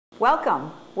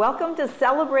Welcome. Welcome to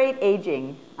Celebrate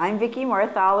Aging. I'm Vicki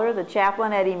Marthaler, the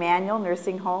chaplain at Emmanuel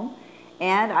Nursing Home,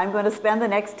 and I'm going to spend the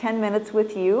next 10 minutes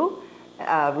with you,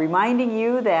 reminding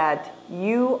you that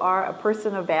you are a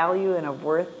person of value and of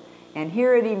worth, and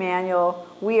here at Emmanuel,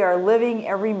 we are living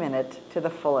every minute to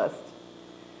the fullest.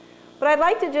 But I'd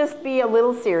like to just be a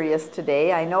little serious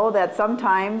today. I know that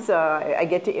sometimes I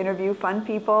get to interview fun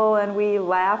people and we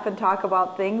laugh and talk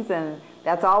about things, and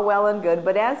that's all well and good,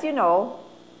 but as you know,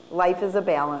 life is a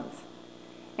balance.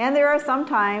 And there are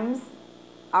sometimes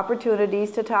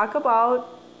opportunities to talk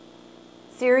about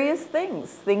serious things,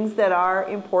 things that are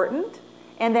important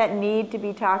and that need to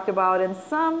be talked about, and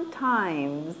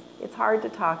sometimes it's hard to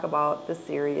talk about the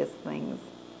serious things.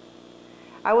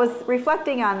 I was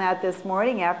reflecting on that this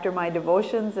morning after my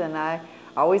devotions, and I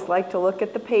always like to look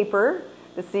at the paper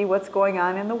to see what's going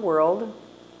on in the world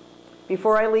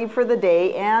before I leave for the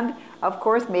day. And of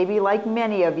course, maybe like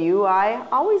many of you, I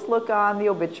always look on the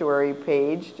obituary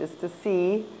page just to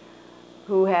see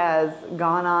who has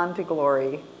gone on to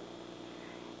glory.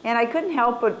 And I couldn't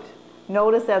help but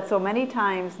notice that so many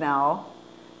times now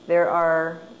there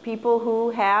are people who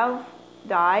have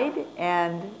died,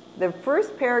 and the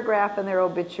first paragraph in their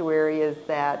obituary is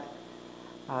that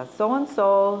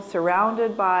so-and-so,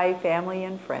 surrounded by family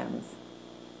and friends,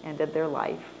 ended their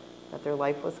life, that their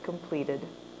life was completed.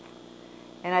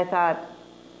 And I thought,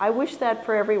 I wish that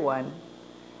for everyone.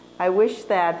 I wish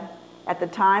that at the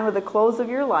time of the close of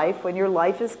your life, when your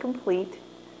life is complete,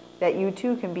 that you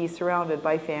too can be surrounded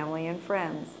by family and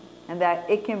friends, and that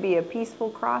it can be a peaceful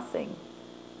crossing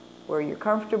where you're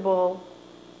comfortable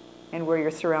and where you're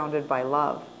surrounded by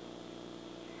love.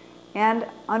 And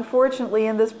unfortunately,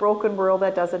 in this broken world,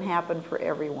 that doesn't happen for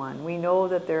everyone. We know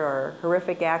that there are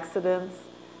horrific accidents,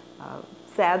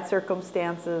 sad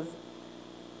circumstances.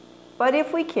 But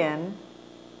if we can,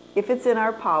 if it's in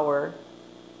our power,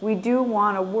 we do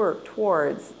want to work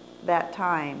towards that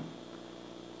time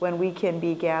when we can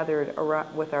be gathered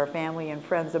around with our family and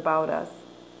friends about us,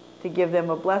 to give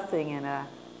them a blessing, and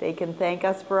they can thank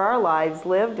us for our lives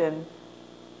lived,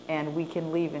 and we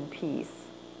can leave in peace.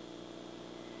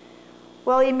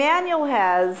 Well, Emmanuel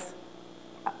has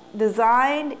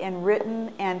designed and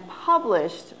written and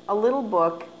published a little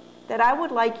book that I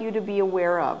would like you to be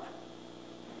aware of.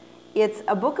 It's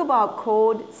a book about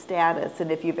code status,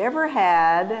 and if you've ever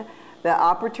had the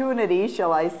opportunity,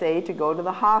 shall I say, to go to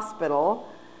the hospital,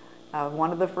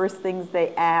 one of the first things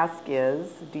they ask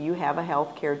is, do you have a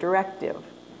health care directive?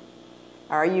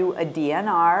 Are you a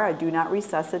DNR, a do not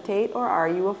resuscitate, or are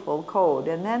you a full code?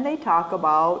 And then they talk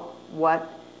about what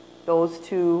those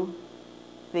two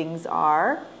things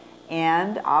are,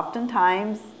 and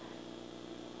oftentimes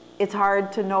it's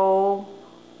hard to know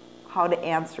how to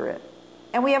answer it.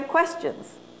 And we have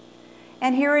questions.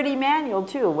 And here at Emmanuel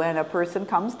too, when a person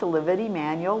comes to live at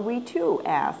Emmanuel, we too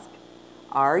ask,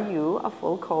 are you a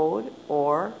full code,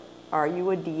 or are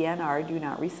you a DNR, do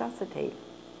not resuscitate?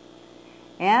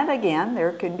 And again,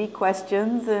 there can be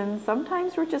questions, and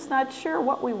sometimes we're just not sure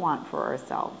what we want for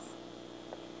ourselves.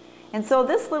 And so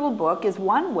this little book is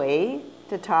one way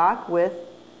to talk with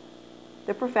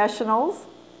the professionals,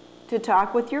 to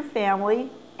talk with your family,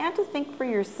 and to think for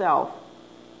yourself,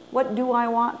 what do I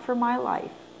want for my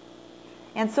life?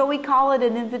 And so we call it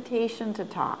an invitation to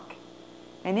talk.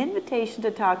 An invitation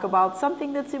to talk about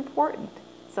something that's important,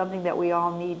 something that we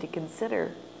all need to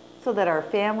consider, so that our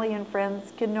family and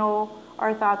friends can know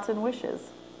our thoughts and wishes.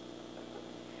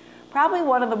 Probably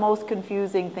one of the most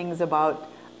confusing things about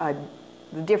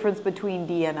the difference between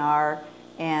DNR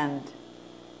and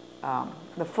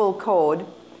the full code,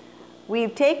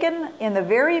 we've taken in the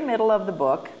very middle of the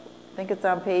book, I think it's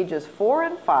on pages 4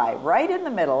 and 5, right in the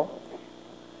middle,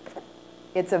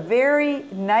 it's a very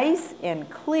nice and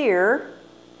clear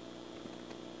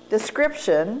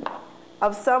description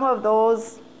of some of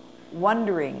those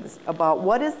wonderings about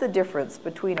what is the difference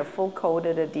between a full code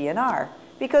and a DNR.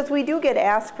 Because we do get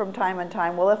asked from time to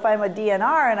time, well, if I'm a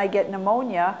DNR and I get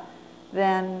pneumonia,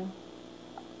 then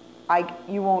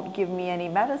you won't give me any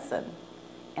medicine.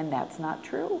 And that's not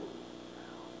true.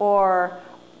 Or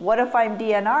what if I'm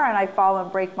DNR and I fall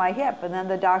and break my hip and then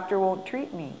the doctor won't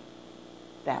treat me?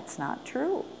 That's not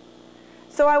true.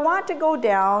 So I want to go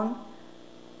down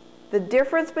the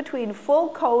difference between full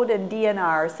code and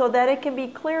DNR so that it can be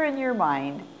clear in your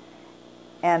mind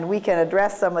and we can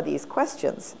address some of these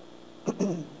questions.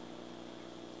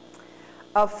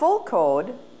 A full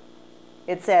code,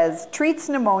 it says, treats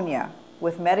pneumonia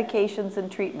with medications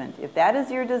and treatment. If that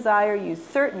is your desire, you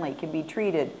certainly can be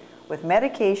treated with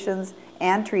medications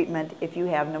and treatment if you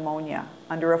have pneumonia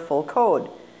under a full code.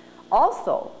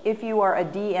 Also, if you are a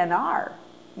DNR,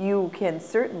 you can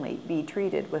certainly be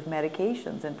treated with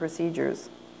medications and procedures.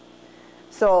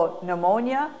 So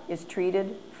pneumonia is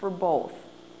treated for both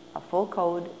a full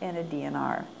code and a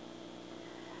DNR.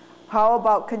 How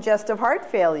about congestive heart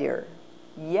failure?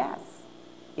 Yes,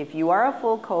 if you are a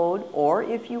full code or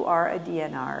if you are a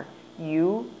DNR,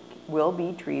 you will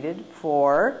be treated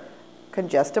for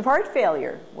congestive heart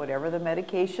failure. Whatever the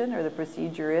medication or the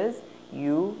procedure is,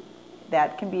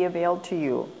 that can be availed to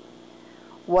you.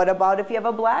 What about if you have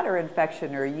a bladder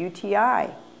infection or a UTI?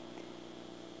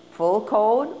 Full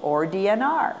code or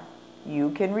DNR,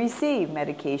 you can receive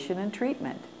medication and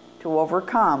treatment to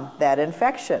overcome that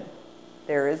infection.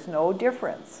 There is no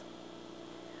difference.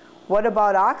 What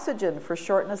about oxygen for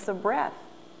shortness of breath?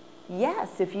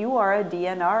 Yes, if you are a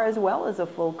DNR as well as a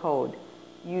full code,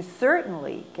 you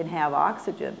certainly can have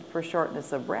oxygen for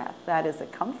shortness of breath. That is a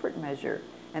comfort measure,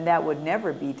 and that would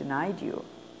never be denied you.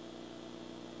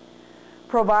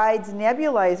 Provides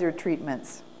nebulizer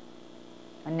treatments.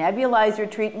 A nebulizer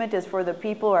treatment is for the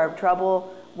people who have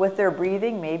trouble with their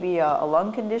breathing, maybe a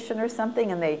lung condition or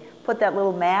something, and they put that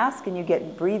little mask and you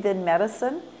get breathe-in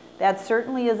medicine. That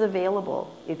certainly is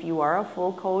available if you are a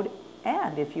full code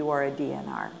and if you are a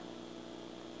DNR.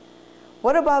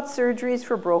 What about surgeries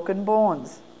for broken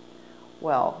bones?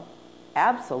 Well,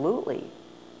 absolutely.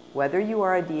 Whether you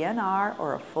are a DNR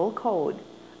or a full code,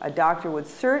 a doctor would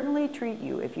certainly treat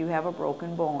you if you have a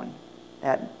broken bone.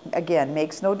 That, again,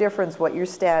 makes no difference what your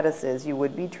status is. You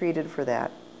would be treated for that.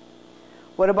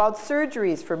 What about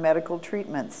surgeries for medical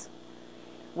treatments?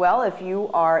 Well, if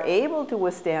you are able to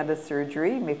withstand a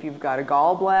surgery, if you've got a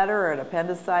gallbladder or an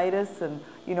appendicitis and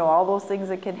all those things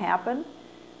that can happen,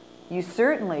 you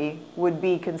certainly would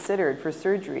be considered for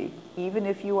surgery, even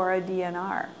if you are a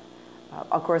DNR.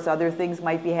 Of course, other things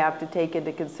might have to take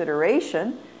into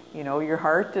consideration, your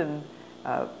heart and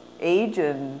age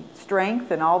and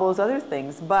strength and all those other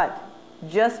things. But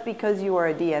just because you are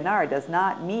a DNR does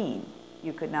not mean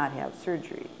you could not have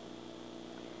surgery.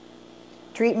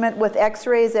 Treatment with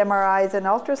x-rays, MRIs, and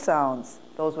ultrasounds.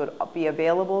 Those would be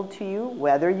available to you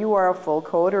whether you are a full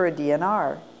code or a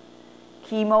DNR.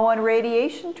 Chemo and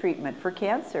radiation treatment for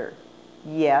cancer.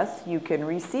 Yes, you can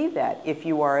receive that if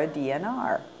you are a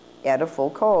DNR and a full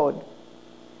code.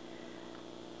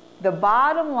 The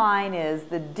bottom line is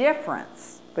the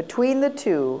difference between the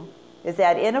two is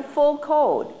that in a full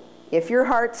code, if your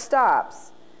heart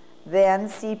stops, then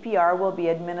CPR will be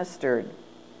administered.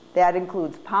 That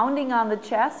includes pounding on the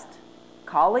chest,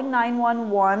 calling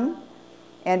 911,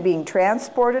 and being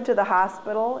transported to the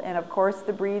hospital, and of course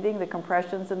the breathing, the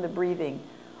compressions and the breathing.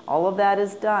 All of that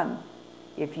is done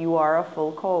if you are a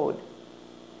full code.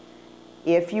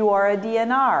 If you are a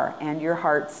DNR and your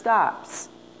heart stops,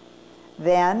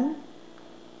 then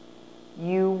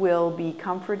you will be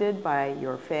comforted by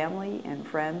your family and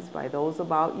friends, by those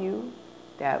about you,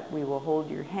 that we will hold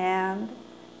your hand,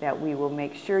 that we will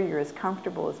make sure you're as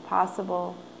comfortable as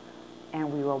possible,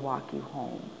 and we will walk you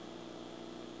home.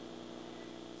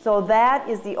 So that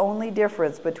is the only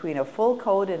difference between a full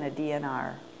code and a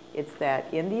DNR. It's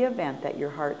that in the event that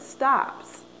your heart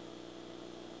stops,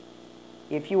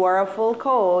 if you are a full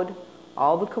code,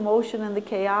 all the commotion and the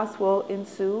chaos will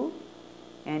ensue.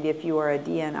 And if you are a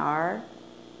DNR,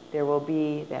 there will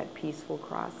be that peaceful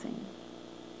crossing.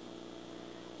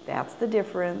 That's the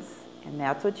difference, and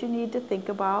that's what you need to think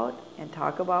about and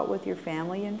talk about with your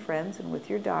family and friends and with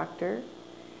your doctor.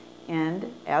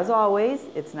 And as always,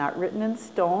 it's not written in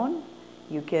stone.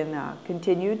 You can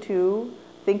continue to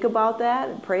think about that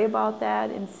and pray about that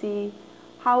and see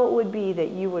how it would be that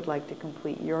you would like to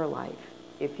complete your life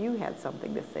if you had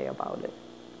something to say about it.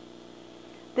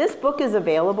 This book is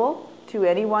available to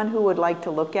anyone who would like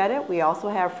to look at it. We also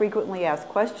have frequently asked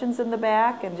questions in the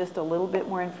back and just a little bit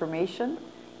more information.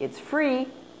 It's free,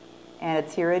 and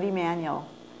it's here at Emmanuel.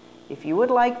 If you would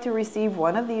like to receive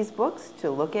one of these books, to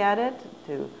look at it,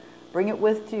 to bring it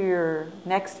with to your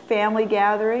next family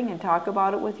gathering and talk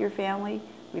about it with your family,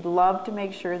 we'd love to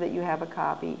make sure that you have a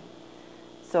copy.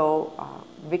 So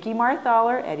Vicki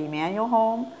Marthaler at Emmanuel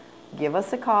Home, give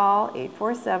us a call,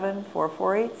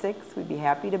 847-4486. We'd be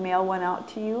happy to mail one out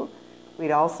to you.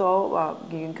 We'd also,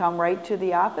 you can come right to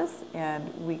the office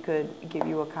and we could give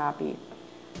you a copy.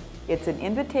 It's an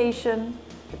invitation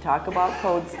to talk about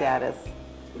code status.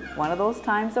 One of those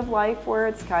times of life where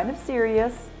it's kind of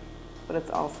serious, but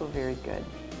it's also very good.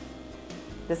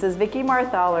 This is Vicki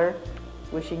Marthaler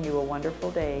wishing you a wonderful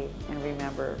day, and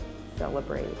remember,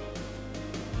 celebrate.